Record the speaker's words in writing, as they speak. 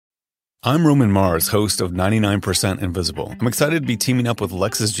I'm Roman Mars, host of 99% Invisible. I'm excited to be teaming up with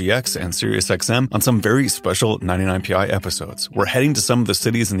Lexus GX and SiriusXM on some very special 99PI episodes. We're heading to some of the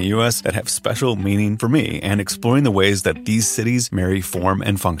cities in the U.S. that have special meaning for me and exploring the ways that these cities marry form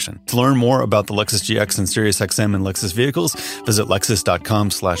and function. To learn more about the Lexus GX and SiriusXM and Lexus vehicles, visit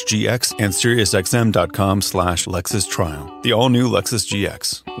lexus.com/GX and SiriusXM.com/Lexus Trial. The all-new Lexus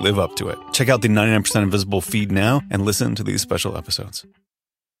GX. Live up to it. Check out the 99% Invisible feed now and listen to these special episodes.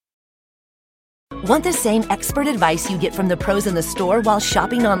 Want the same expert advice you get from the pros in the store while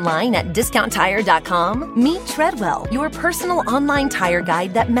shopping online at DiscountTire.com? Meet Treadwell, your personal online tire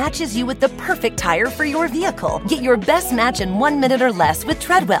guide that matches you with the perfect tire for your vehicle. Get your best match in 1 minute or less with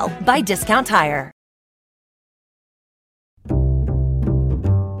Treadwell by Discount Tire.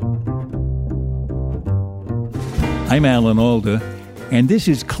 I'm Alan Alda, and this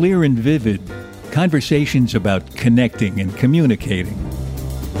is Clear and Vivid, conversations about connecting and communicating.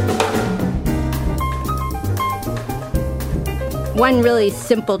 One really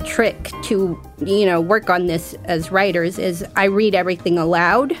simple trick to, work on this as writers is I read everything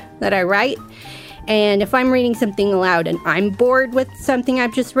aloud that I write. And if I'm reading something aloud and I'm bored with something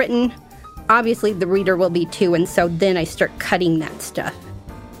I've just written, obviously the reader will be too. And so then I start cutting that stuff.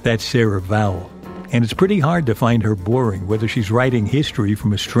 That's Sarah Vowell. And it's pretty hard to find her boring, whether she's writing history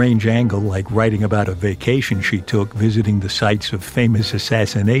from a strange angle, like writing about a vacation she took visiting the sites of famous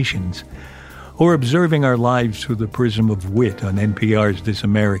assassinations, or observing our lives through the prism of wit on NPR's This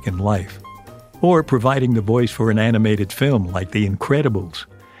American Life, or providing the voice for an animated film like The Incredibles.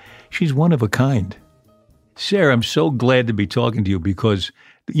 She's one of a kind. Sarah, I'm so glad to be talking to you because,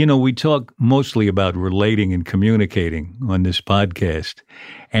 we talk mostly about relating and communicating on this podcast,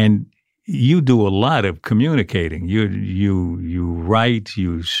 and you do a lot of communicating. You write,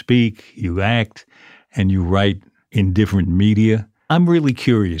 you speak, you act, and you write in different media. I'm really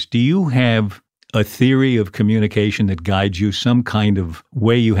curious. Do you have a theory of communication that guides you, some kind of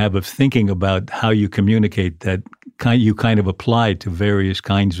way you have of thinking about how you communicate that you kind of apply to various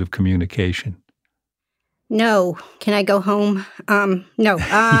kinds of communication? No. Can I go home? No.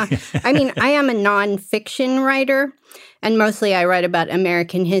 I am a nonfiction writer, and mostly I write about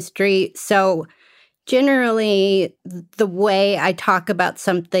American history. So generally, the way I talk about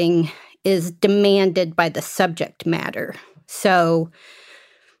something is demanded by the subject matter. So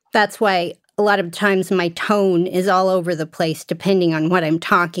that's why a lot of times my tone is all over the place depending on what I'm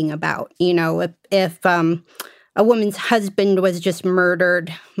talking about. If a woman's husband was just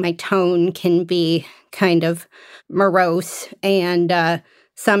murdered, my tone can be kind of morose. And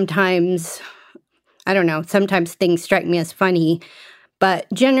sometimes things strike me as funny. But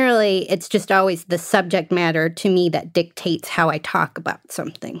generally, it's just always the subject matter to me that dictates how I talk about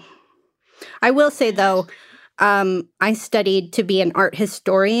something. I will say, though, I studied to be an art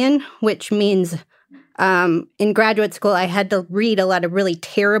historian, which means in graduate school, I had to read a lot of really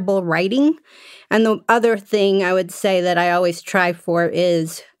terrible writing. And the other thing I would say that I always try for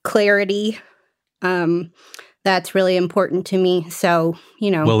is clarity. That's really important to me. So,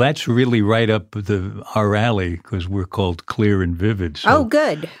 Well, that's really right up our alley because we're called Clear and Vivid. So oh,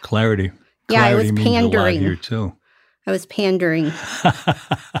 good. Clarity. Yeah, I was means pandering. A lot here, too. I was pandering.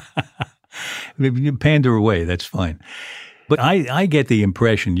 You pander away, that's fine. But I get the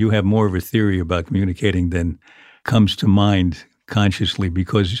impression you have more of a theory about communicating than comes to mind consciously,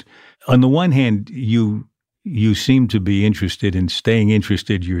 because on the one hand, you seem to be interested in staying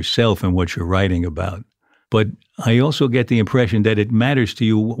interested yourself in what you're writing about. But I also get the impression that it matters to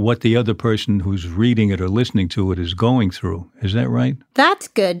you what the other person who's reading it or listening to it is going through. Is that right? That's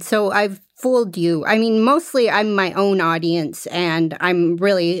good. So I've fooled you. I mean, mostly I'm my own audience and I'm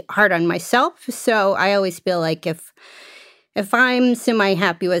really hard on myself. So I always feel like if I'm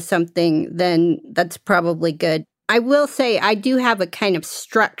semi-happy with something, then that's probably good. I will say I do have a kind of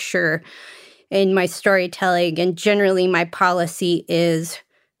structure in my storytelling, and generally my policy is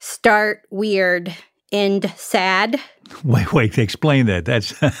start weird, end sad. Wait, explain that.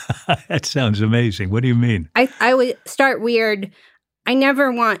 That sounds amazing. What do you mean? I would start weird. I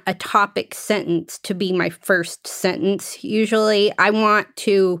never want a topic sentence to be my first sentence. Usually I want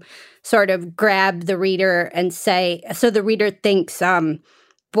to sort of grab the reader and say, so the reader thinks,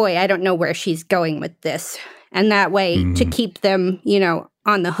 boy, I don't know where she's going with this. And that way to keep them,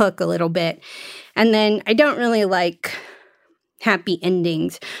 on the hook a little bit. And then I don't really like happy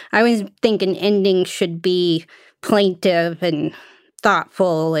endings. I always think an ending should be plaintive and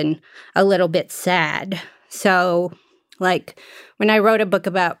thoughtful and a little bit sad. So, like, when I wrote a book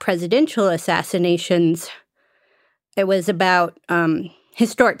about presidential assassinations, it was about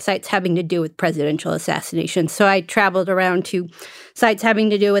historic sites having to do with presidential assassinations. So I traveled around to sites having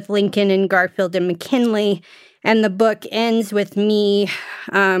to do with Lincoln and Garfield and McKinley. And the book ends with me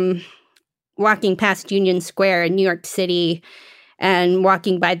walking past Union Square in New York City and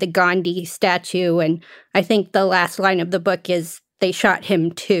walking by the Gandhi statue. And I think the last line of the book is, they shot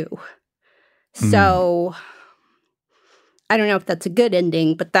him too. So I don't know if that's a good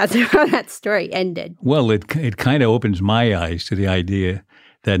ending, but that's how that story ended. Well, it kind of opens my eyes to the idea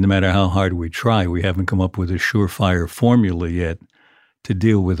that no matter how hard we try, we haven't come up with a surefire formula yet to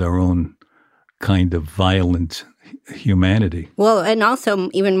deal with our own kind of violent humanity. Well, and also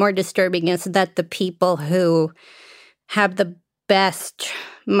even more disturbing is that the people who have the best,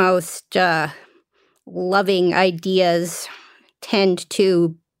 most loving ideas tend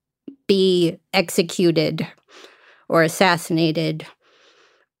to be executed or assassinated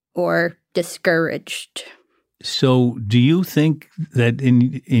or discouraged. So do you think that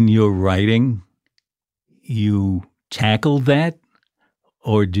in your writing you tackle that,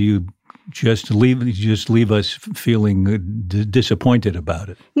 or do you just leave us feeling disappointed about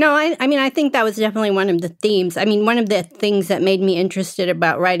it? No, I mean, I think that was definitely one of the themes. I mean, one of the things that made me interested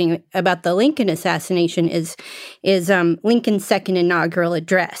about writing about the Lincoln assassination is Lincoln's second inaugural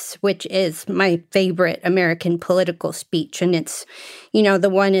address, which is my favorite American political speech. And it's, the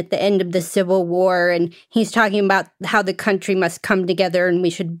one at the end of the Civil War. And he's talking about how the country must come together and we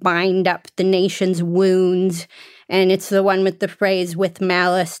should bind up the nation's wounds. And it's the one with the phrase, with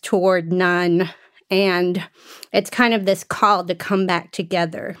malice toward none. And it's kind of this call to come back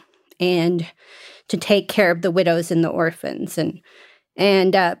together and to take care of the widows and the orphans.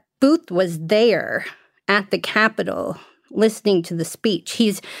 And Booth was there at the Capitol listening to the speech.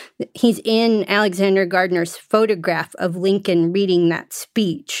 He's in Alexander Gardner's photograph of Lincoln reading that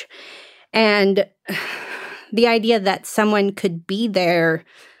speech. And the idea that someone could be there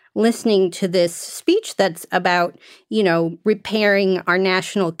listening to this speech that's about, repairing our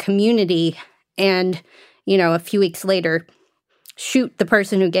national community and, a few weeks later, shoot the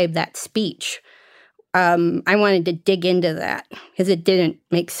person who gave that speech. I wanted to dig into that because it didn't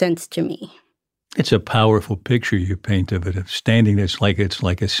make sense to me. It's a powerful picture you paint of it, of standing there. It's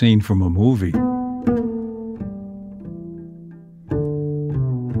like a scene from a movie.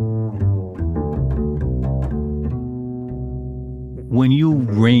 When you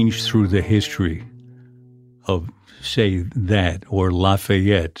range through the history of, say, that or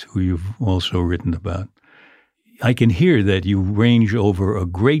Lafayette, who you've also written about, I can hear that you range over a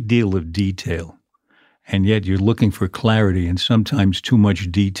great deal of detail, and yet you're looking for clarity, and sometimes too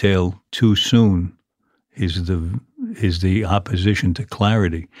much detail too soon is the opposition to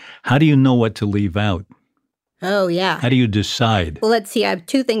clarity. How do you know what to leave out? Oh, yeah. How do you decide? Well, let's see. I have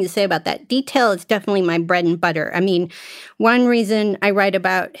two things to say about that. Detail is definitely my bread and butter. I mean, one reason I write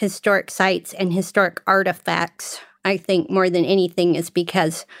about historic sites and historic artifacts, I think, more than anything is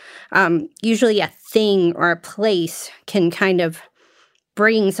because usually a thing or a place can kind of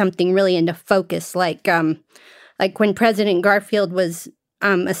bring something really into focus. Like when President Garfield was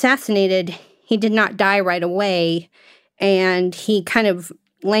assassinated, he did not die right away, and he kind of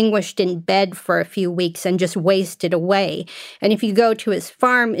languished in bed for a few weeks and just wasted away. And if you go to his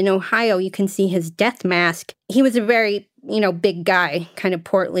farm in Ohio, you can see his death mask. He was a very, big guy, kind of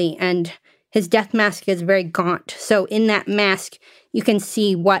portly, and his death mask is very gaunt. So in that mask, you can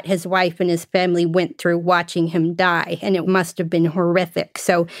see what his wife and his family went through watching him die, and it must have been horrific.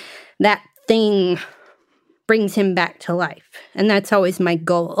 So that thing brings him back to life. And that's always my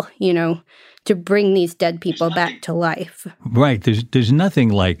goal, to bring these dead people back to life. Right. There's nothing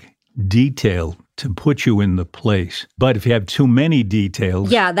like detail to put you in the place. But if you have too many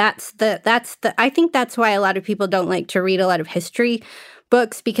details... Yeah, I think that's why a lot of people don't like to read a lot of history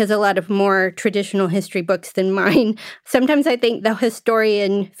books, because a lot of more traditional history books than mine, sometimes I think the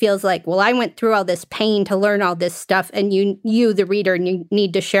historian feels like, well, I went through all this pain to learn all this stuff, and you the reader,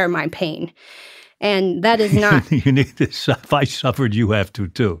 need to share my pain. And that is not... You need to, if I suffered, you have to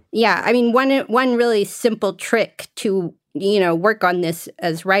too. Yeah. I mean, one really simple trick to, work on this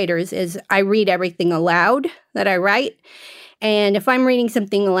as writers is I read everything aloud that I write. And if I'm reading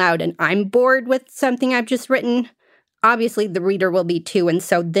something aloud and I'm bored with something I've just written, obviously the reader will be too. And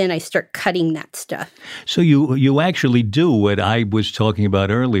so then I start cutting that stuff. So you actually do what I was talking about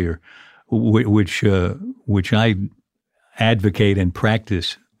earlier, which I advocate and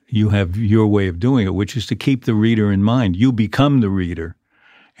practice. You have your way of doing it, which is to keep the reader in mind. You become the reader.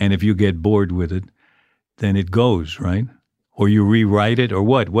 And if you get bored with it, then it goes, right? Or you rewrite it, or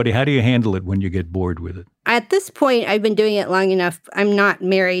what? How do you handle it when you get bored with it? At this point, I've been doing it long enough. I'm not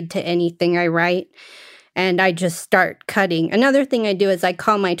married to anything I write. and I just start cutting. Another thing I do is I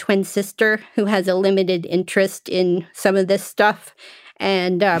call my twin sister, who has a limited interest in some of this stuff.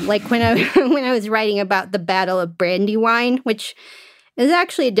 And like when I when I was writing about the Battle of Brandywine, which is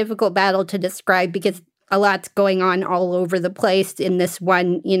actually a difficult battle to describe because a lot's going on all over the place in this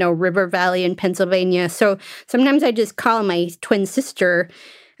one, river valley in Pennsylvania. So sometimes I just call my twin sister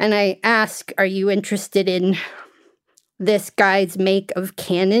and I ask, are you interested in this guy's make of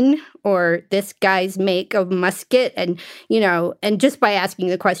cannon or this guy's make of musket? And, and just by asking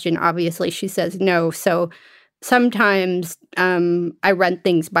the question, obviously she says no. So sometimes I run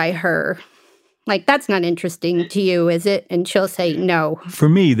things by her. Like, that's not interesting to you, is it? And she'll say no. For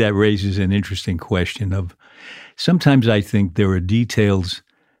me, that raises an interesting question of sometimes I think there are details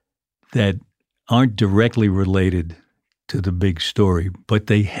that aren't directly related to the big story, but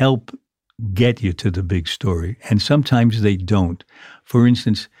they help get you to the big story. And sometimes they don't. For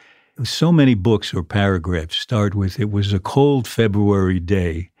instance, so many books or paragraphs start with, it was a cold February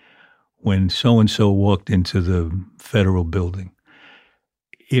day when so-and-so walked into the federal building.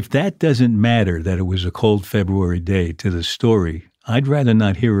 If that doesn't matter, that it was a cold February day to the story, I'd rather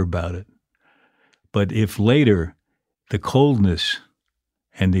not hear about it. But if later the coldness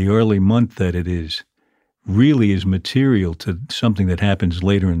and the early month that it is really is material to something that happens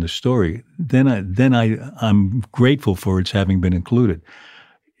later in the story, then I'm grateful for its having been included.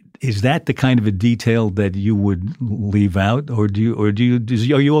 Is that the kind of a detail that you would leave out, or are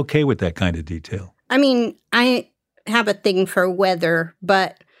you okay with that kind of detail? I mean, I have a thing for weather,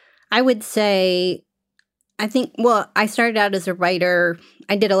 but I would say, I started out as a writer.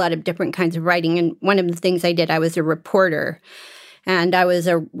 I did a lot of different kinds of writing, and one of the things I did, I was a reporter, and I was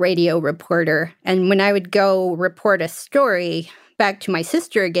a radio reporter. And when I would go report a story back to my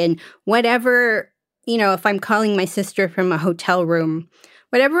sister again, whatever, if I'm calling my sister from a hotel room,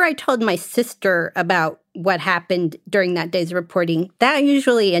 whatever I told my sister about what happened during that day's reporting, that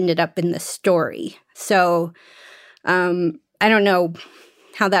usually ended up in the story. So I don't know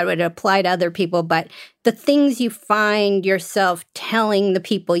how that would apply to other people, but the things you find yourself telling the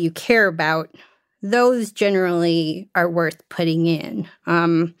people you care about, those generally are worth putting in.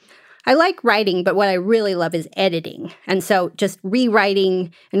 I like writing, but what I really love is editing. And so just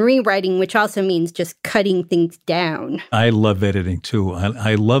rewriting, which also means just cutting things down. I love editing too.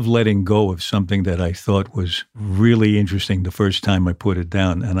 I love letting go of something that I thought was really interesting the first time I put it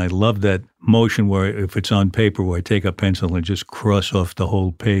down. And I love that motion where if it's on paper, where I take a pencil and just cross off the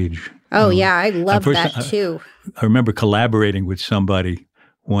whole page. Oh, yeah, I love that too. I remember collaborating with somebody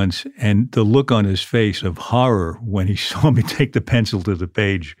once, and the look on his face of horror when he saw me take the pencil to the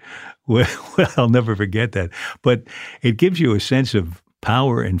page, well, I'll never forget that. But it gives you a sense of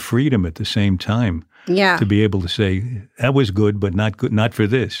power and freedom at the same time. Yeah. To be able to say, that was good, but not for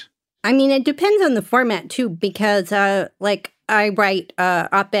this. I mean, it depends on the format, too, because, I write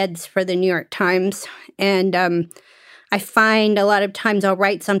op-eds for the New York Times, and I find a lot of times I'll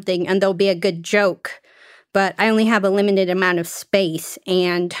write something and there'll be a good joke, but I only have a limited amount of space,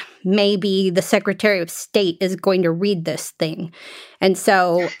 and maybe the Secretary of State is going to read this thing. And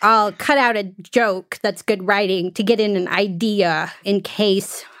so I'll cut out a joke that's good writing to get in an idea in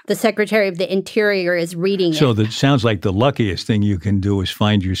case the Secretary of the Interior is reading it. So that sounds like the luckiest thing you can do is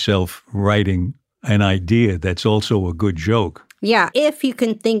find yourself writing an idea that's also a good joke. Yeah, if you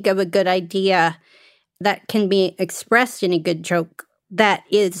can think of a good idea that can be expressed in a good joke, that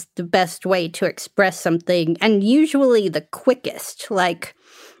is the best way to express something, and usually the quickest. Like,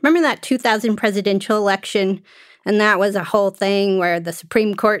 remember that 2000 presidential election? And that was a whole thing where the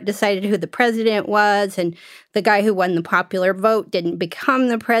Supreme Court decided who the president was, and the guy who won the popular vote didn't become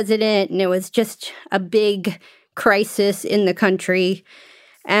the president, and it was just a big crisis in the country.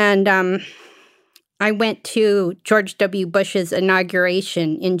 And I went to George W. Bush's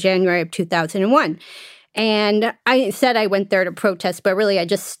inauguration in January of 2001. And I said I went there to protest, but really I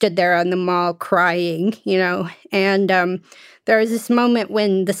just stood there on the mall crying, And there was this moment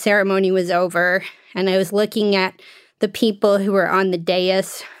when the ceremony was over, and I was looking at the people who were on the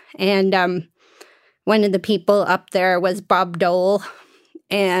dais, and one of the people up there was Bob Dole.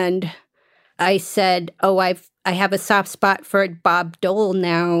 And I said, I have a soft spot for Bob Dole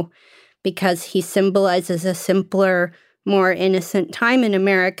now because he symbolizes a simpler, more innocent time in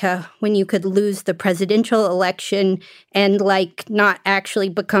America when you could lose the presidential election and, not actually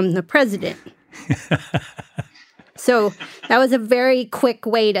become the president. So that was a very quick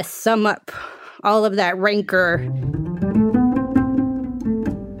way to sum up all of that rancor.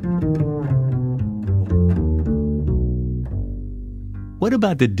 What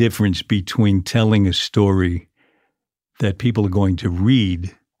about the difference between telling a story that people are going to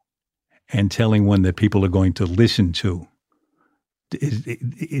read and telling one that people are going to listen to.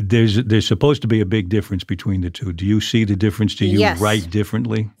 There's supposed to be a big difference between the two. Do you see the difference? Do you Yes. write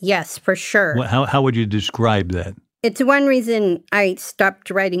differently? Yes, for sure. How would you describe that? It's one reason I stopped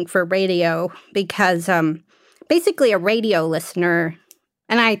writing for radio because basically a radio listener,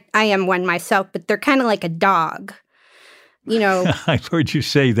 and I am one myself, but they're kind of like a dog. You know, I've heard you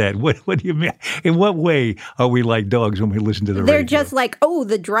say that. What do you mean? In what way are we like dogs when we listen to the radio? they're just like, oh,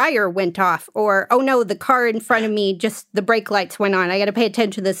 the dryer went off, or oh no, the car in front of me, just the brake lights went on. I got to pay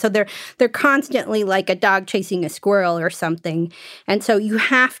attention to this. So they're constantly like a dog chasing a squirrel or something. And so you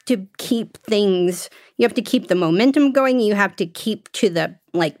have to keep things. You have to keep the momentum going. You have to keep to the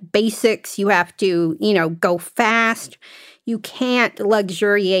like basics. You have to, go fast. You can't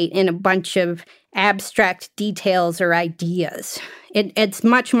luxuriate in a bunch of abstract details or ideas. It's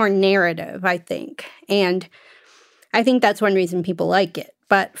much more narrative, I think. And I think that's one reason people like it.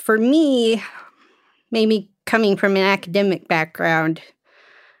 But for me, maybe coming from an academic background,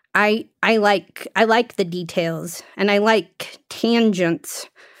 I like the details and I like tangents.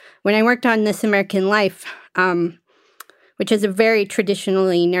 When I worked on This American Life, which is a very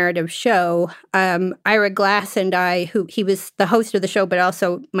traditionally narrative show, Ira Glass and I, he was the host of the show, but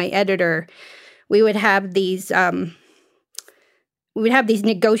also my editor, we would have these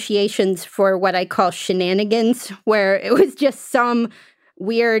negotiations for what I call shenanigans, where it was just some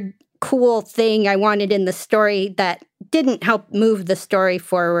weird, cool thing I wanted in the story that didn't help move the story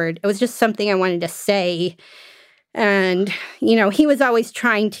forward. It was just something I wanted to say. And, he was always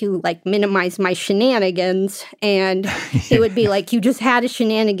trying to, like, minimize my shenanigans. And he would be like, you just had a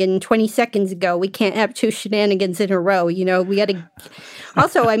shenanigan 20 seconds ago. We can't have two shenanigans in a row. We got to...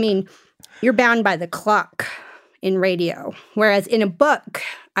 Also, you're bound by the clock in radio, whereas in a book,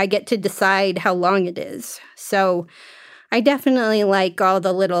 I get to decide how long it is. So I definitely like all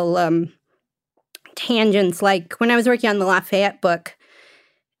the little tangents. Like when I was working on the Lafayette book,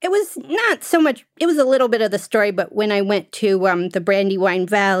 it was not so much, it was a little bit of the story, but when I went to the Brandywine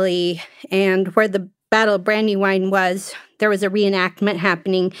Valley and where the Battle of Brandywine was, there was a reenactment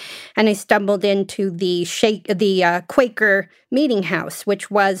happening, and I stumbled into the Quaker meeting house,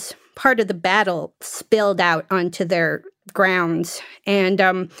 which was part of the battle spilled out onto their grounds.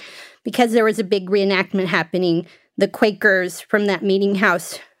 And because there was a big reenactment happening, the Quakers from that meeting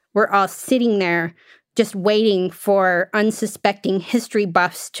house were all sitting there just waiting for unsuspecting history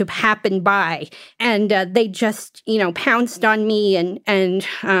buffs to happen by. And they just, pounced on me and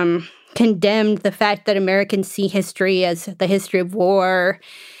condemned the fact that Americans see history as the history of war.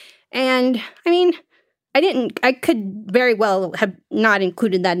 And, I could very well have not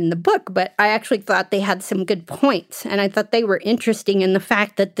included that in the book, but I actually thought they had some good points. And I thought they were interesting. And the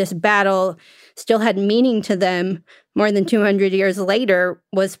fact that this battle still had meaning to them more than 200 years later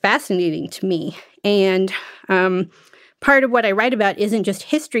was fascinating to me. And part of what I write about isn't just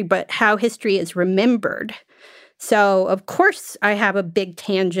history, but how history is remembered. So, of course, I have a big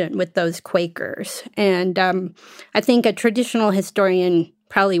tangent with those Quakers. And I think a traditional historian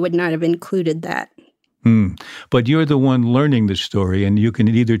probably would not have included that. But you're the one learning the story, and you can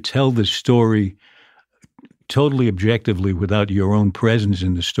either tell the story totally objectively without your own presence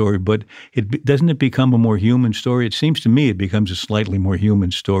in the story, but doesn't it become a more human story? It seems to me it becomes a slightly more human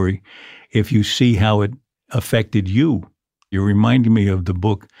story if you see how it affected you. You're reminding me of the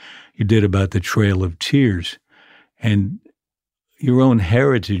book you did about the Trail of Tears, and your own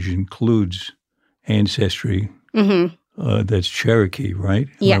heritage includes ancestry. Mm-hmm. That's Cherokee, right?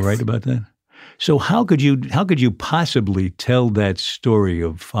 Yes. Am I right about that? So how could you possibly tell that story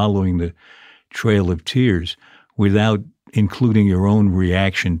of following the Trail of Tears without including your own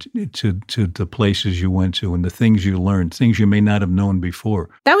reaction to the places you went to and the things you learned, things you may not have known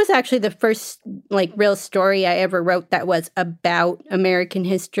before? That was actually the first real story I ever wrote that was about American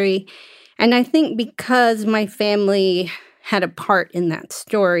history. And I think because my family had a part in that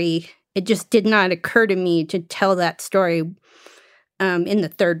story, it just did not occur to me to tell that story in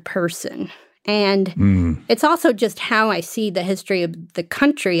the third person. And it's also just how I see the history of the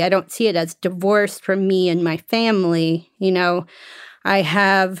country. I don't see it as divorced from me and my family. I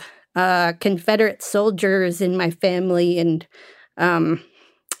have Confederate soldiers in my family and,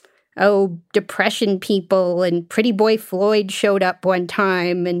 Depression people, and Pretty Boy Floyd showed up one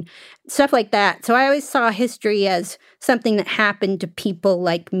time and stuff like that. So I always saw history as something that happened to people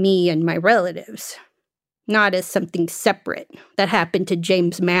like me and my relatives, not as something separate that happened to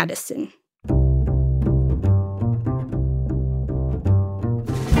James Madison.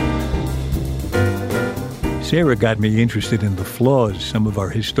 Sarah got me interested in the flaws some of our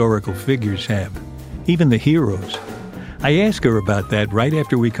historical figures have, even the heroes. I ask her about that right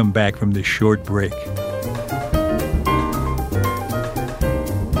after we come back from this short break.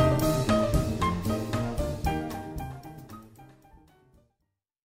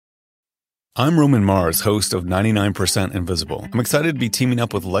 I'm Roman Mars, host of 99% Invisible. I'm excited to be teaming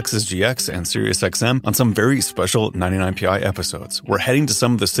up with Lexus GX and SiriusXM on some very special 99PI episodes. We're heading to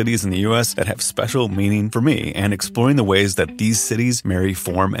some of the cities in the U.S. that have special meaning for me and exploring the ways that these cities marry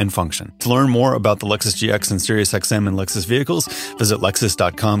form and function. To learn more about the Lexus GX and SiriusXM and Lexus vehicles, visit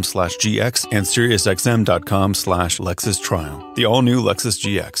lexus.com/GX and SiriusXM.com/Lexus Trial. The all-new Lexus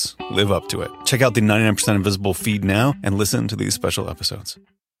GX. Live up to it. Check out the 99% Invisible feed now and listen to these special episodes.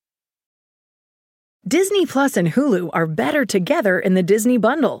 Disney Plus and Hulu are better together in the Disney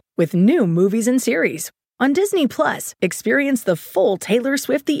Bundle with new movies and series. On Disney Plus, experience the full Taylor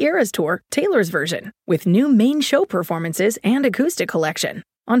Swift The Eras Tour, Taylor's version, with new main show performances and acoustic collection.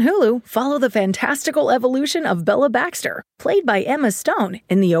 On Hulu, follow the fantastical evolution of Bella Baxter, played by Emma Stone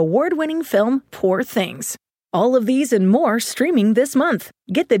in the award-winning film Poor Things. All of these and more streaming this month.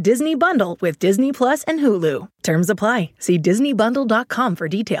 Get the Disney Bundle with Disney Plus and Hulu. Terms apply. See DisneyBundle.com for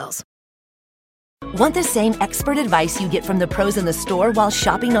details. Want the same expert advice you get from the pros in the store while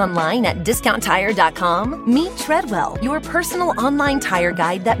shopping online at DiscountTire.com? Meet Treadwell, your personal online tire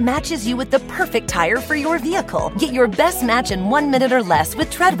guide that matches you with the perfect tire for your vehicle. Get your best match in 1 minute or less with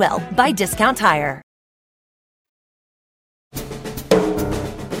Treadwell by Discount Tire.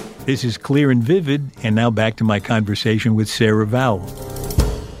 This is Clear and Vivid, and now back to my conversation with Sarah Vowell.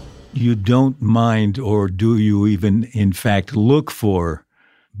 You don't mind, or do you even, in fact, look for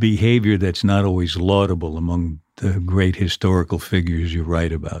behavior that's not always laudable among the great historical figures you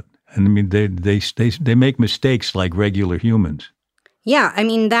write about? And I mean, they make mistakes like regular humans. Yeah, I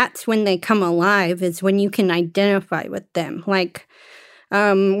mean, that's when they come alive, is when you can identify with them. Like,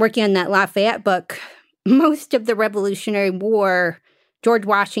 working on that Lafayette book, most of the Revolutionary War, George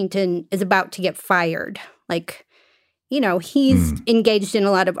Washington is about to get fired. Like, you know, he's engaged in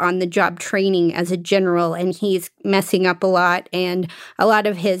a lot of on-the-job training as a general, and he's messing up a lot, and a lot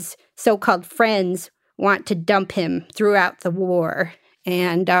of his so-called friends want to dump him throughout the war.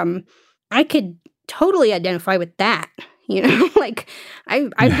 And I could totally identify with that. You know, like,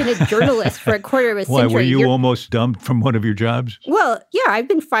 I've been a journalist for a quarter of a century. Why, were you almost dumped from one of your jobs? Well, yeah, I've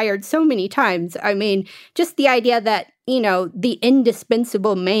been fired so many times. I mean, just the idea that, you know, the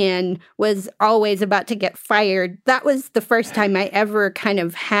indispensable man was always about to get fired. That was the first time I ever kind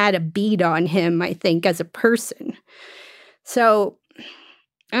of had a bead on him, I think, as a person. So,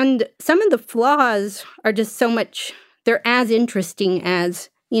 and some of the flaws are just so much, they're as interesting as,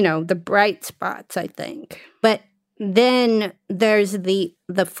 you know, the bright spots, I think. But then there's the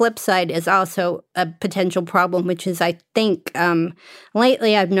flip side is also a potential problem, which is, I think,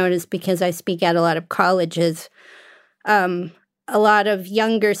 lately I've noticed, because I speak at a lot of colleges, a lot of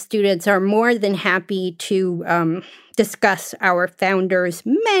younger students are more than happy to discuss our founders'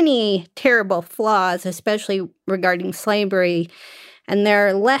 many terrible flaws, especially regarding slavery, and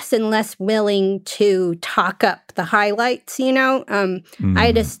they're less and less willing to talk up the highlights, you know? I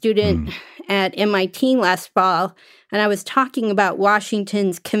had a student at MIT last fall, and I was talking about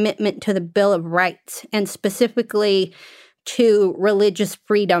Washington's commitment to the Bill of Rights, and specifically to religious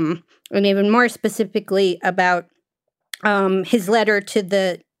freedom, and even more specifically about his letter to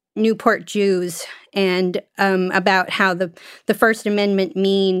the Newport Jews, and about how the First Amendment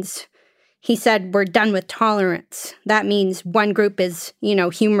means, he said, we're done with tolerance. That means one group is, you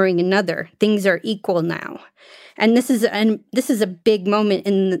know, humoring another. Things are equal now. And this is a big moment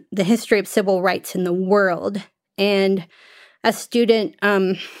in the history of civil rights in the world. And a student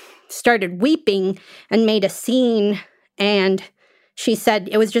started weeping and made a scene, and she said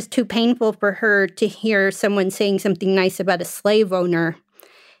it was just too painful for her to hear someone saying something nice about a slave owner.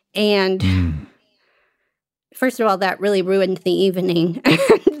 And first of all, that really ruined the evening. And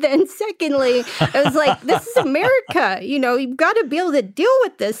then secondly, I was like, this is America. You know, you've got to be able to deal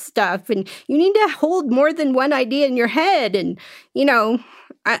with this stuff. And you need to hold more than one idea in your head. And, you know,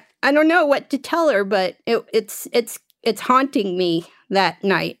 I don't know what to tell her, but it's haunting me that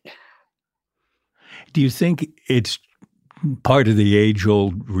night. Do you think it's part of the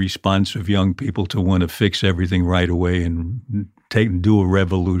age-old response of young people to want to fix everything right away and do a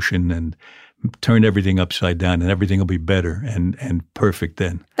revolution and turn everything upside down, and everything will be better and perfect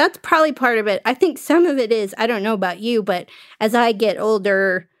then? That's probably part of it. I think some of it is, I don't know about you, but as I get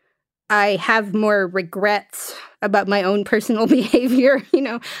older, I have more regrets about my own personal behavior. You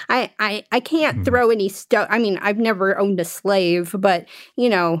know, I can't throw any stuff. I mean, I've never owned a slave, but, you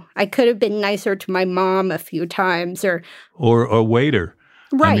know, I could have been nicer to my mom a few times, or a waiter.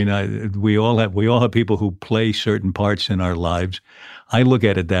 Right. I mean, we all have people who play certain parts in our lives. I look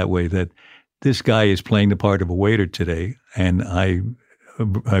at it that way, that this guy is playing the part of a waiter today, and I'm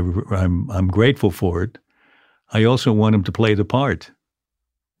grateful for it. I also want him to play the part,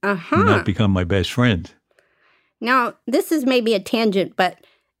 not become my best friend. Now, this is maybe a tangent, but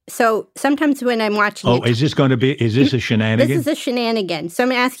so sometimes when I'm watching is this a shenanigan? This is a shenanigan. So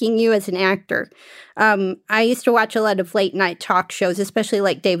I'm asking you as an actor. I used to watch a lot of late night talk shows, especially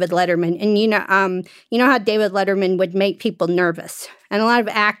like David Letterman. And you know how David Letterman would make people nervous. And a lot of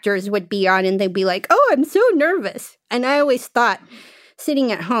actors would be on and they'd be like, "Oh, I'm so nervous." And I always thought,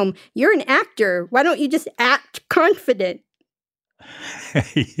 sitting at home, you're an actor. Why don't you just act confident?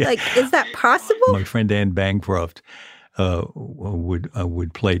 Yeah. Like, is that possible? My friend Anne Bancroft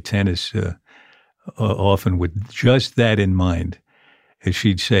would play tennis often with just that in mind. And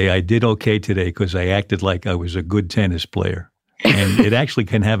she'd say, "I did okay today because I acted like I was a good tennis player." And it actually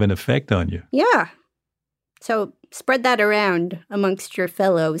can have an effect on you. Yeah. So spread that around amongst your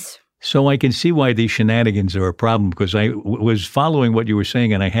fellows. So I can see why these shenanigans are a problem, because I was following what you were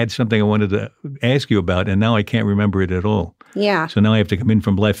saying and I had something I wanted to ask you about, and now I can't remember it at all. Yeah. So now I have to come in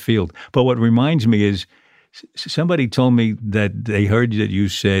from left field. But what reminds me is somebody told me that they heard that you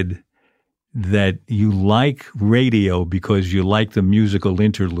said that you like radio because you like the musical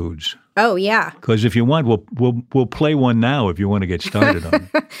interludes. Oh, yeah. Because if you want, we'll play one now if you want to get started on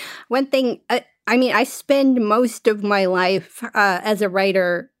it. One thing, I spend most of my life as a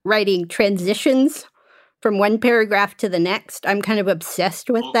writer writing transitions from one paragraph to the next. I'm kind of obsessed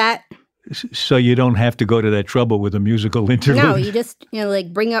with that. So you don't have to go to that trouble with a musical interlude? No, you just,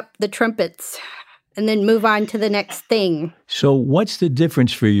 like bring up the trumpets and then move on to the next thing. So what's the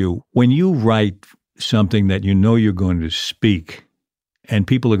difference for you when you write something that you know you're going to speak and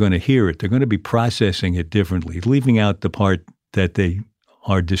people are going to hear it? They're going to be processing it differently, leaving out the part that they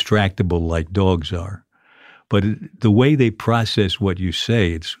are distractible like dogs are. But the way they process what you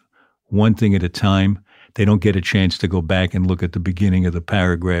say, it's one thing at a time. They don't get a chance to go back and look at the beginning of the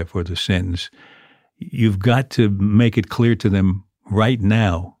paragraph or the sentence. You've got to make it clear to them right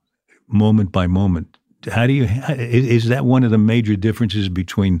now, moment by moment. Is that one of the major differences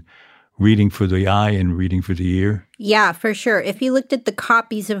between reading for the eye and reading for the ear? Yeah, for sure. If you looked at the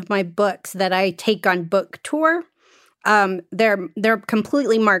copies of my books that I take on book tour, they're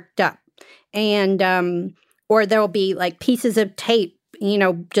completely marked up, and or there'll be like pieces of tape,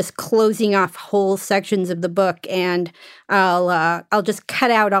 just closing off whole sections of the book, and I'll just cut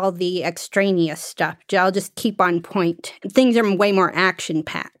out all the extraneous stuff. I'll just keep on point. Things are way more action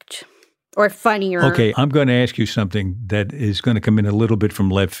packed or funnier. Okay, I'm going to ask you something that is going to come in a little bit from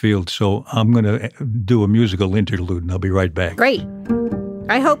left field, so I'm going to do a musical interlude, and I'll be right back. Great.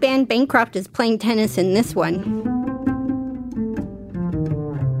 I hope Anne Bancroft is playing tennis in this one.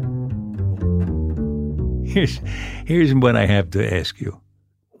 Here's what I have to ask you.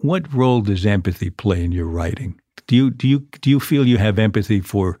 What role does empathy play in your writing? Do you feel you have empathy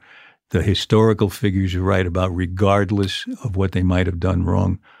for the historical figures you write about, regardless of what they might have done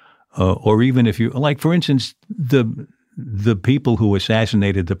wrong? Or even if you, like, for instance, the people who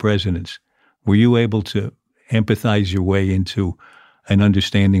assassinated the presidents, were you able to empathize your way into an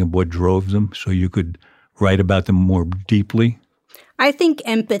understanding of what drove them so you could write about them more deeply? I think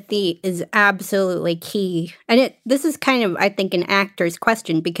empathy is absolutely key. And this is kind of, I think, an actor's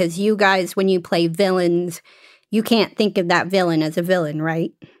question, because you guys, when you play villains, you can't think of that villain as a villain,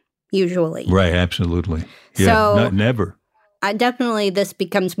 right? Usually. Right, absolutely. Yeah, so, never. Definitely this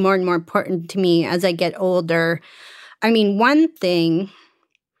becomes more and more important to me as I get older. I mean, one thing,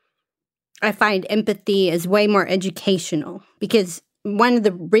 I find empathy is way more educational, because one of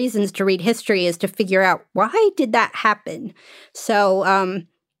the reasons to read history is to figure out, why did that happen? So,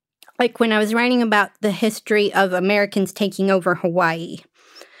 like when I was writing about the history of Americans taking over Hawaii,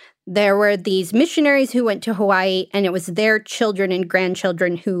 there were these missionaries who went to Hawaii, and it was their children and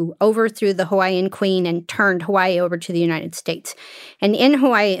grandchildren who overthrew the Hawaiian queen and turned Hawaii over to the United States. And in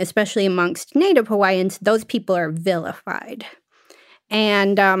Hawaii, especially amongst Native Hawaiians, those people are vilified.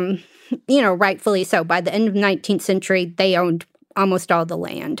 And, rightfully so. By the end of the 19th century, they owned almost all the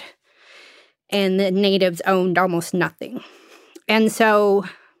land, and the natives owned almost nothing. And so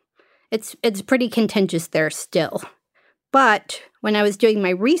it's pretty contentious there still. But when I was doing my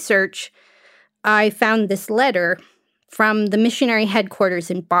research, I found this letter from the missionary headquarters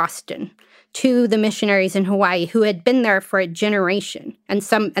in Boston to the missionaries in Hawaii who had been there for a generation. And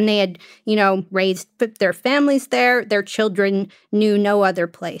they had, raised their families there. Their children knew no other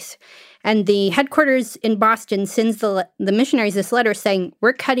place. And the headquarters in Boston sends the missionaries this letter saying,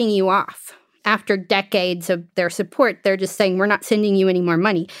 "We're cutting you off. after decades of their support, they're just saying, we're not sending you any more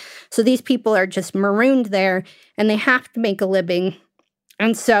money. So these people are just marooned there, and they have to make a living.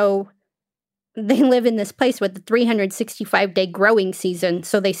 And so they live in this place with the 365-day growing season.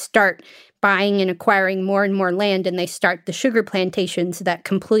 So they start buying and acquiring more and more land, and they start the sugar plantations that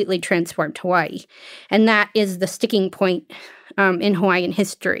completely transformed Hawaii. And that is the sticking point in Hawaiian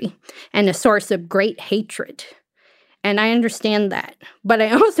history and a source of great hatred. And I understand that. But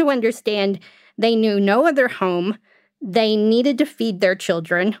I also understand they knew no other home. They needed to feed their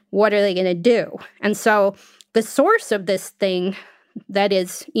children. What are they going to do? And so the source of this thing that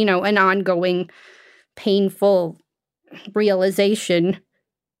is, an ongoing, painful realization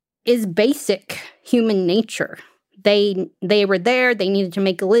is basic human nature. They were there. They needed to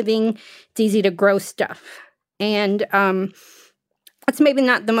make a living. It's easy to grow stuff. And that's maybe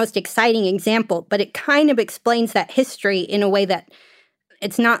not the most exciting example, but it kind of explains that history in a way that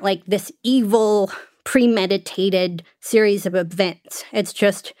it's not like this evil, premeditated series of events. It's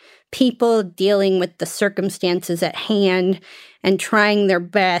just people dealing with the circumstances at hand and trying their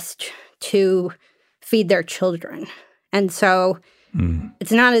best to feed their children. And so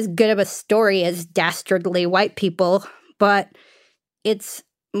it's not as good of a story as Dastardly White People, but it's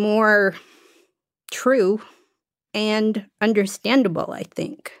more true and understandable, I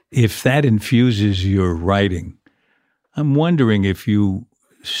think. If that infuses your writing, I'm wondering if you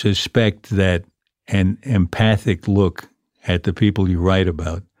suspect that an empathic look at the people you write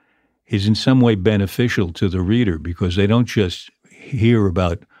about is in some way beneficial to the reader, because they don't just hear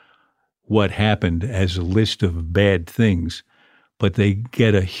about what happened as a list of bad things, but they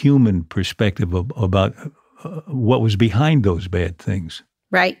get a human perspective about what was behind those bad things.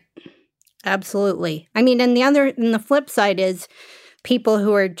 Right. Absolutely. I mean, and the flip side is people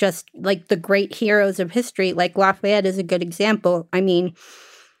who are just like the great heroes of history, like Lafayette is a good example. I mean,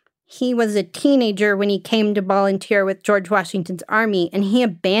 he was a teenager when he came to volunteer with George Washington's army, and he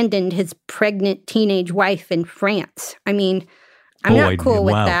abandoned his pregnant teenage wife in France. I mean, I'm not cool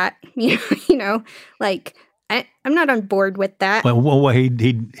with that. I'm not on board with that. Well, he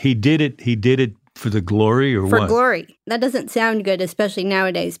did it. He did it for the glory, or for what? For glory. That doesn't sound good, especially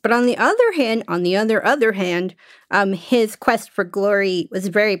nowadays. But on the other hand, his quest for glory was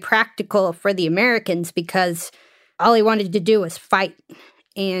very practical for the Americans, because all he wanted to do was fight.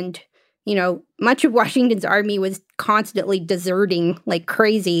 And, much of Washington's army was constantly deserting like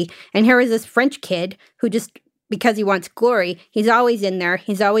crazy. And here was this French kid who just, because he wants glory, he's always in there.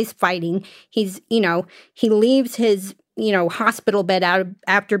 He's always fighting. He leaves his, hospital bed out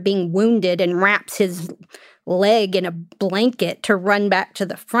after being wounded and wraps his leg in a blanket to run back to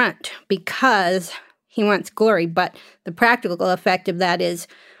the front because he wants glory. But the practical effect of that is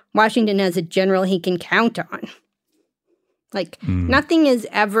Washington has a general he can count on. Nothing is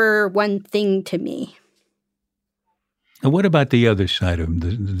ever one thing to me. And what about the other side of him?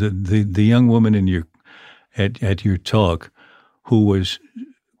 The young woman in your at your talk who was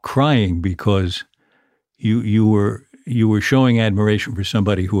crying because you were showing admiration for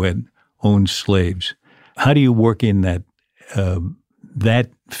somebody who had owned slaves. How do you work in that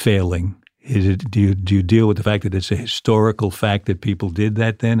failing? Do you deal with the fact that it's a historical fact that people did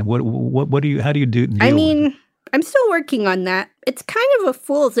that then? How do you deal with it? I'm still working on that. It's kind of a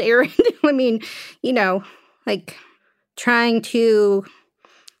fool's errand. I mean, trying to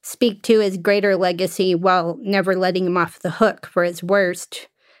speak to his greater legacy while never letting him off the hook for his worst.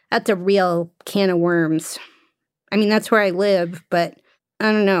 That's a real can of worms. I mean, that's where I live, but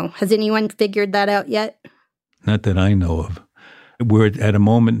I don't know. Has anyone figured that out yet? Not that I know of. We're at a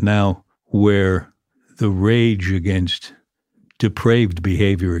moment now where the rage against depraved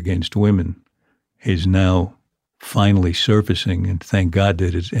behavior against women is now finally surfacing, and thank God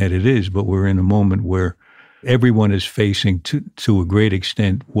that it is, but we're in a moment where everyone is facing, to a great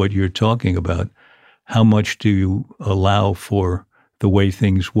extent, what you're talking about. How much do you allow for the way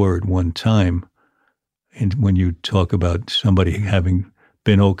things were at one time? And when you talk about somebody having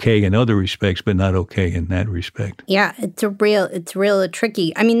been okay in other respects, but not okay in that respect. Yeah, it's real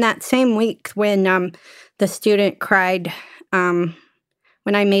tricky. I mean, that same week when the student cried, when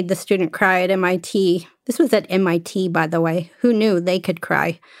I made the student cry at MIT, this was at MIT, by the way. Who knew they could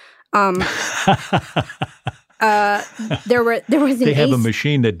cry? There was an they have a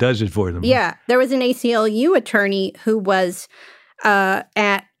machine that does it for them. Yeah, there was an ACLU attorney who was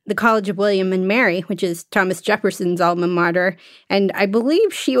at the College of William and Mary, which is Thomas Jefferson's alma mater, and I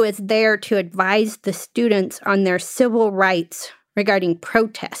believe she was there to advise the students on their civil rights regarding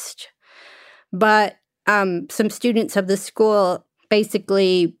protest. But some students of the school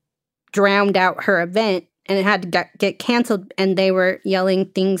basically drowned out her event and it had to get canceled, and they were yelling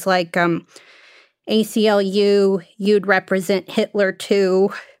things like ACLU, you'd represent Hitler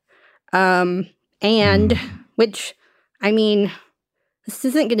too, and which, I mean, this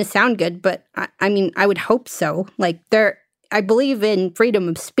isn't going to sound good, but I mean, I would hope so. Like, I believe in freedom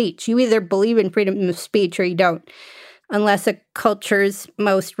of speech. You either believe in freedom of speech or you don't, unless a culture's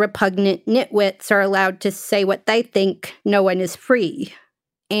most repugnant nitwits are allowed to say what they think. No one is free.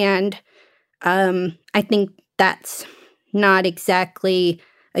 And I think that's not exactly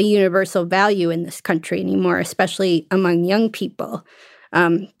a universal value in this country anymore, especially among young people.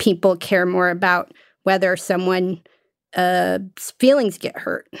 People care more about whether someone's feelings get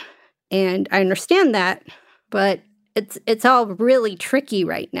hurt. And I understand that, but it's all really tricky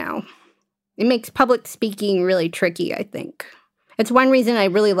right now. It makes public speaking really tricky, I think. It's one reason I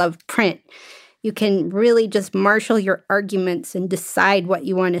really love print. You can really just marshal your arguments and decide what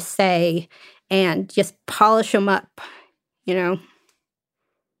you want to say and just polish them up, you know?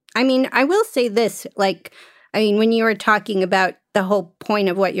 I mean, I will say this, when you were talking about the whole point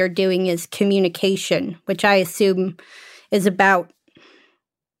of what you're doing is communication, which I assume is about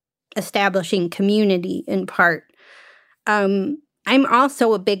establishing community in part. I'm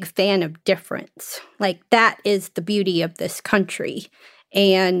also a big fan of difference. Like, that is the beauty of this country.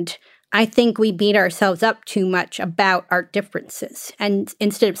 And I think we beat ourselves up too much about our differences and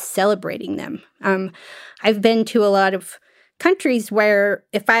instead of celebrating them. I've been to a lot of countries where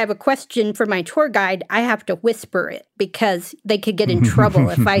if I have a question for my tour guide, I have to whisper it because they could get in trouble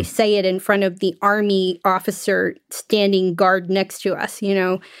if I say it in front of the army officer standing guard next to us, you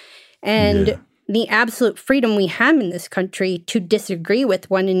know? And the absolute freedom we have in this country to disagree with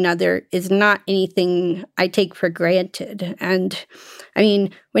one another is not anything I take for granted. And I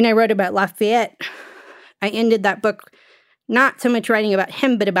mean, when I wrote about Lafayette, I ended that book not so much writing about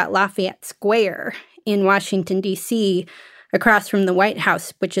him, but about Lafayette Square in Washington, D.C., across from the White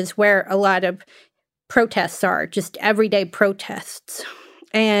House, which is where a lot of protests are, just everyday protests.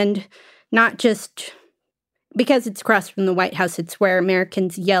 And not just because it's across from the White House, it's where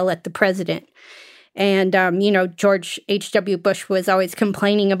Americans yell at the president. And, George H.W. Bush was always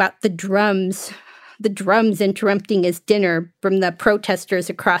complaining about the drums interrupting his dinner from the protesters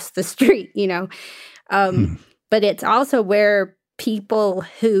across the street, you know. But it's also where people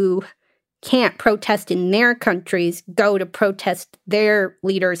who can't protest in their countries go to protest their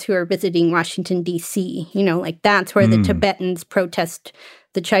leaders who are visiting Washington, D.C. You know, like that's where the Tibetans protest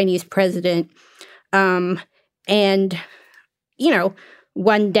the Chinese president. And, you know,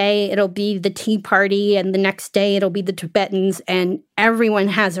 one day it'll be the Tea Party and the next day it'll be the Tibetans, and everyone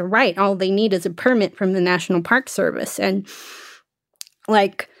has a right. All they need is a permit from the National Park Service. And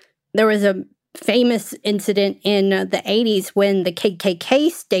like there was a famous incident in the 80s when the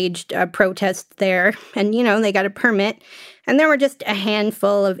KKK staged a protest there, and, you know, they got a permit, and there were just a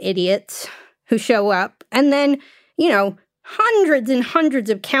handful of idiots who show up, and then, you know, hundreds and hundreds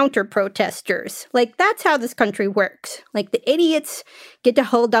of counter-protesters. Like, that's how this country works. Like, the idiots get to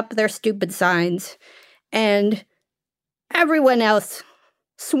hold up their stupid signs, and everyone else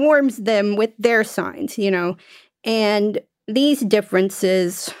swarms them with their signs, you know, and these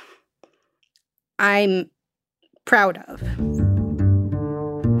differences I'm proud of.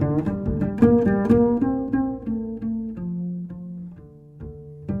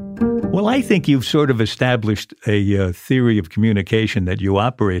 Well, I think you've sort of established a theory of communication that you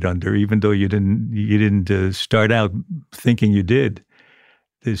operate under, even though you didn't start out thinking you did.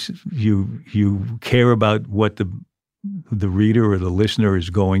 You care about what the reader or the listener is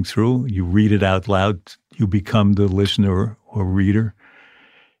going through. You read it out loud. You become the listener or reader.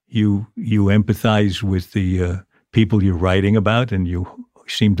 You empathize with the people you're writing about, and you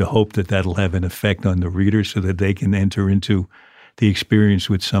seem to hope that that'll have an effect on the reader so that they can enter into the experience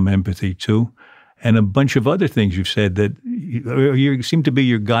with some empathy too. And a bunch of other things you've said that you seem to be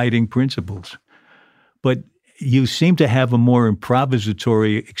your guiding principles. But you seem to have a more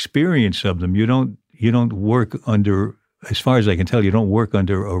improvisatory experience of them. You don't work under, as far as I can tell, you don't work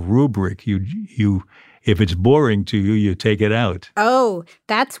under a rubric. You if it's boring to you, you take it out. Oh,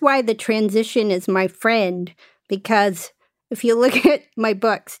 that's why the transition is my friend, because if you look at my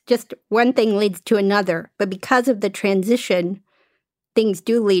books, just one thing leads to another. But because of the transition, things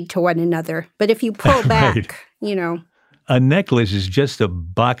do lead to one another. But if you pull back, right, you know. A necklace is just a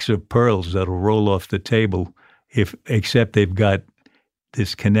box of pearls that'll roll off the table, except they've got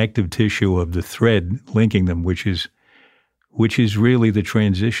this connective tissue of the thread linking them, which is really the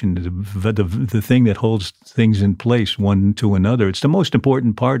transition, the thing that holds things in place one to another. It's the most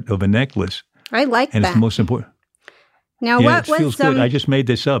important part of a necklace. I like and that. It's the most important. Now, Yeah, what it feels was good. I just made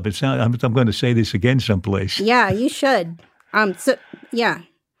this up. I'm going to say this again someplace. Yeah, you should. Yeah.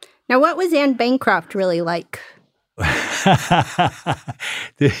 Now, what was Anne Bancroft really like?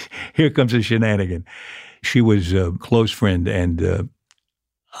 Here comes a shenanigan. She was a close friend, and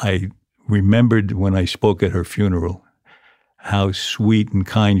I remembered when I spoke at her funeral how sweet and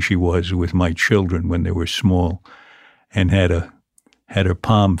kind she was with my children when they were small, and had her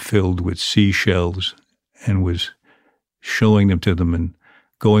palm filled with seashells and was showing them to them and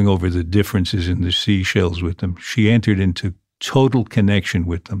going over the differences in the seashells with them. She entered into total connection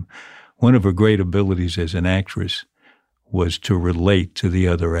with them. One of her great abilities as an actress was to relate to the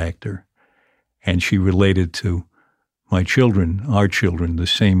other actor. And she related to my children, our children, the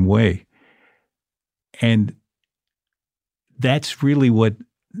same way. And that's really what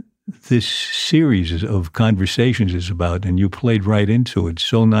this series of conversations is about, and you played right into it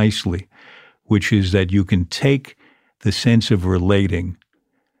so nicely, which is that you can take the sense of relating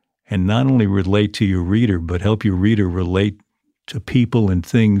and not only relate to your reader, but help your reader relate to people and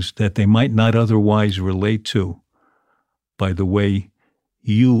things that they might not otherwise relate to by the way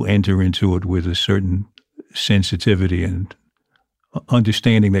you enter into it with a certain sensitivity and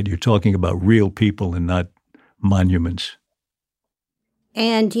understanding that you're talking about real people and not monuments.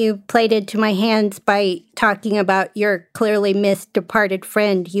 And you played into my hands by talking about your clearly missed departed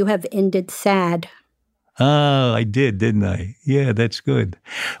friend. You have ended sad. Ah, I did, didn't I? Yeah, that's good.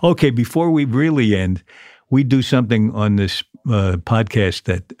 Okay, before we really end, we do something on this podcast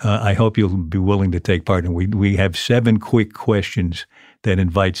that I hope you'll be willing to take part in. We have 7 quick questions that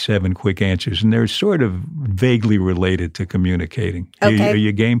invite 7 quick answers, and they're sort of vaguely related to communicating. Okay. Are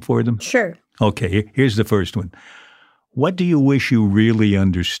you game for them? Sure. Okay, here's the first one. What do you wish you really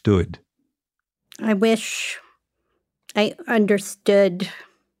understood? I wish I understood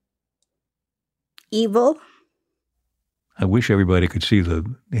evil. I wish everybody could see the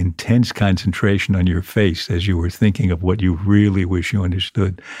intense concentration on your face as you were thinking of what you really wish you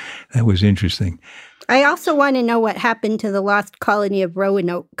understood. That was interesting. I also want to know what happened to the lost colony of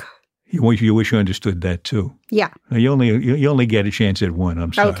Roanoke. You wish you understood that too. Yeah. You only get a chance at one.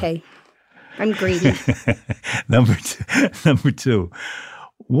 I'm sorry. Okay. I'm greedy. Number 2.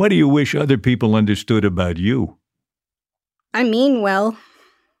 What do you wish other people understood about you? I mean well.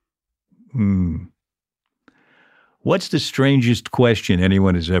 What's the strangest question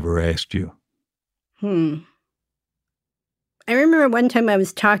anyone has ever asked you? I remember one time I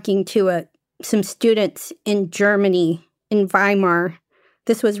was talking to some students in Germany, in Weimar.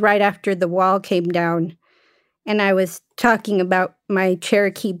 This was right after the wall came down. And I was talking about my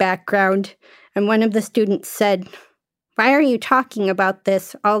Cherokee background. And one of the students said, "Why are you talking about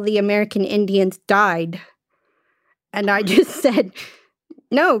this? All the American Indians died." And I just said,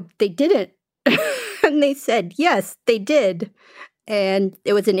 "No, they didn't." And they said, "Yes, they did." And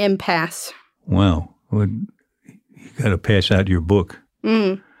it was an impasse. Wow. Well, you got to pass out your book.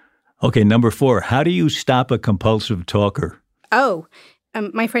 Okay, number 4. How do you stop a compulsive talker? Oh,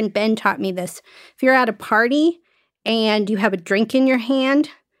 my friend Ben taught me this. If you're at a party and you have a drink in your hand,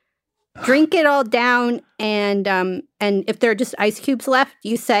 drink it all down, and if there are just ice cubes left,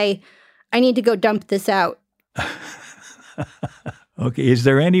 you say, "I need to go dump this out." Okay, is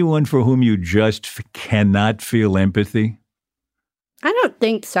there anyone for whom you just cannot feel empathy? I don't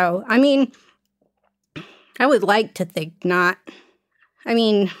think so. I mean, I would like to think not. I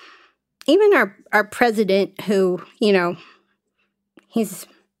mean, even our president, who, he's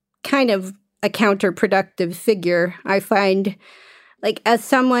kind of a counterproductive figure, I find. Like, as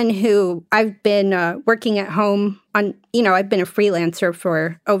someone who I've been working at home on, I've been a freelancer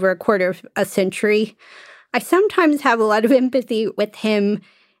for over a quarter of a century. I sometimes have a lot of empathy with him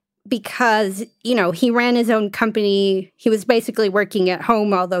because, he ran his own company. He was basically working at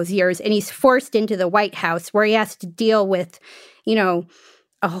home all those years, and he's forced into the White House where he has to deal with,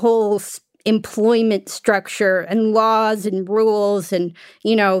 a whole employment structure and laws and rules and,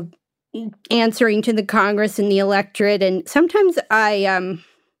 answering to the Congress and the electorate. And sometimes I,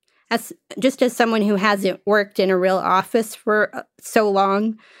 as someone who hasn't worked in a real office for so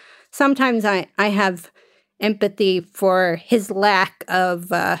long, sometimes I have empathy for his lack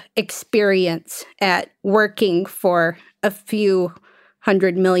of experience at working for a few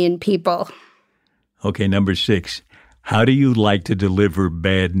 100 million people. Okay, number 6. How do you like to deliver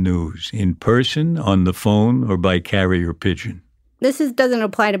bad news? In person, on the phone, or by carrier pigeon? This doesn't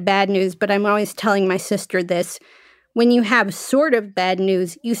apply to bad news, but I'm always telling my sister this. When you have sort of bad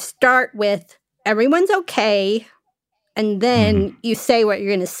news, you start with, "Everyone's okay," and then you say what you're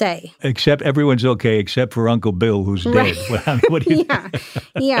going to say. Except everyone's okay, except for Uncle Bill, who's Right. dead. What do you?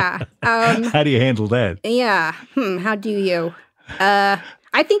 Yeah. How do you handle that? Yeah. How do you?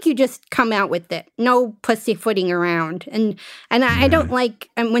 I think you just come out with it. No pussyfooting around. And I don't like,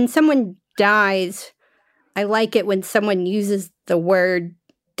 and when someone dies, I like it when someone uses the word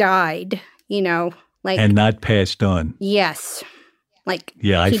died, like. And not passed on. Yes. Like,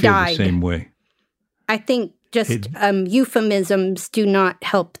 yeah, I he feel died. the same way. I think just euphemisms do not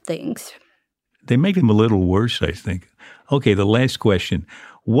help things. They make them a little worse, I think. Okay, the last question.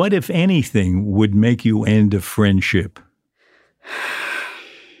 What, if anything, would make you end a friendship?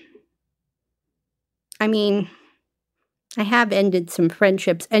 I mean, I have ended some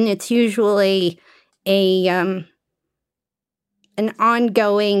friendships, and it's usually an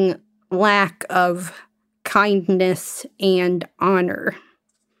ongoing lack of kindness and honor.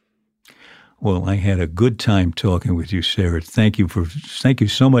 Well, I had a good time talking with you, Sarah. Thank you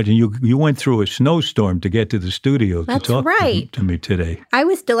so much. And you went through a snowstorm to get to the studio That's to talk right. to me today. I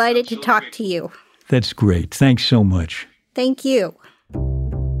was delighted to talk to you. That's great. Thanks so much. Thank you.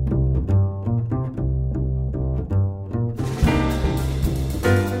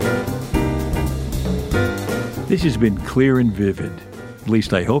 This has been Clear and Vivid. At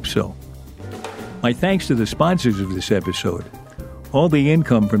least I hope so. My thanks to the sponsors of this episode. All the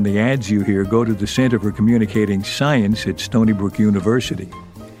income from the ads you hear go to the Center for Communicating Science at Stony Brook University.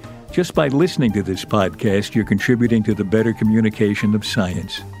 Just by listening to this podcast, you're contributing to the better communication of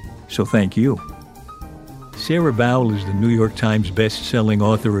science. So thank you. Sarah Vowell is the New York Times best-selling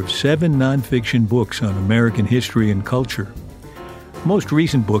author of 7 nonfiction books on American history and culture. The most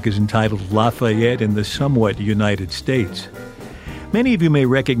recent book is entitled Lafayette in the Somewhat United States. Many of you may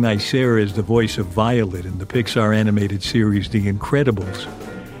recognize Sarah as the voice of Violet in the Pixar animated series The Incredibles,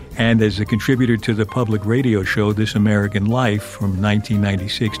 and as a contributor to the public radio show This American Life from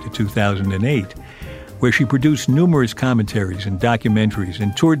 1996 to 2008, where she produced numerous commentaries and documentaries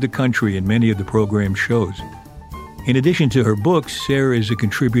and toured the country in many of the program's shows. In addition to her books, Sarah is a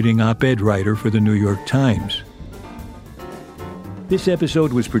contributing op-ed writer for the New York Times. This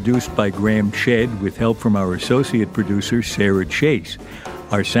episode was produced by Graham Chedd with help from our associate producer, Sarah Chase.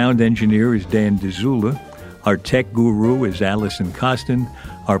 Our sound engineer is Dan DeZula. Our tech guru is Allison Costin.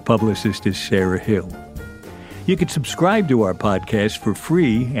 Our publicist is Sarah Hill. You can subscribe to our podcast for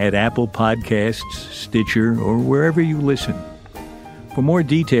free at Apple Podcasts, Stitcher, or wherever you listen. For more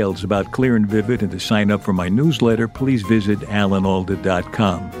details about Clear and Vivid and to sign up for my newsletter, please visit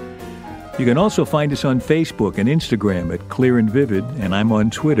alanalda.com. You can also find us on Facebook and Instagram at Clear and Vivid, and I'm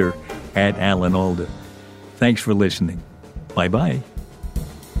on Twitter at Alan Alda. Thanks for listening. Bye-bye.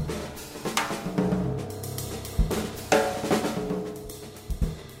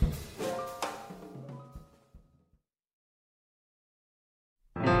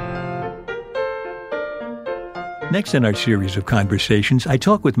 Next in our series of conversations, I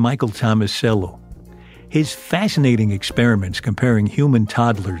talk with Michael Tomasello. His fascinating experiments comparing human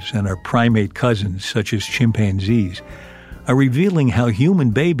toddlers and our primate cousins, such as chimpanzees, are revealing how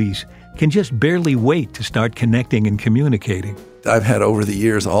human babies can just barely wait to start connecting and communicating. I've had over the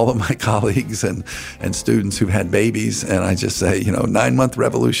years all of my colleagues and students who've had babies, and I just say, 9-month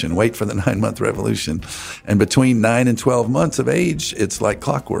revolution, wait for the 9-month revolution. And between 9 and 12 months of age, it's like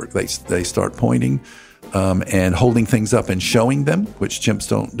clockwork. They start pointing and holding things up and showing them, which chimps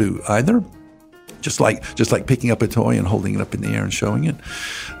don't do either. Just like picking up a toy and holding it up in the air and showing it,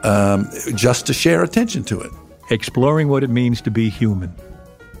 just to share attention to it. Exploring what it means to be human.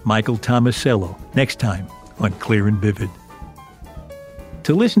 Michael Tomasello, next time on Clear and Vivid.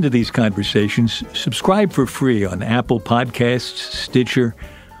 To listen to these conversations, subscribe for free on Apple Podcasts, Stitcher,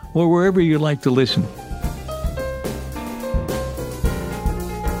 or wherever you like to listen.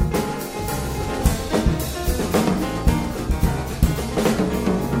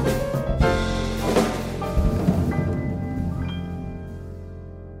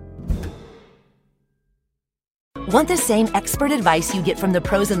 Want the same expert advice you get from the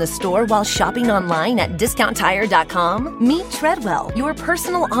pros in the store while shopping online at DiscountTire.com? Meet Treadwell, your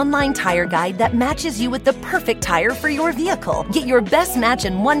personal online tire guide that matches you with the perfect tire for your vehicle. Get your best match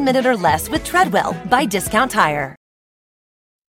in 1 minute or less with Treadwell by Discount Tire.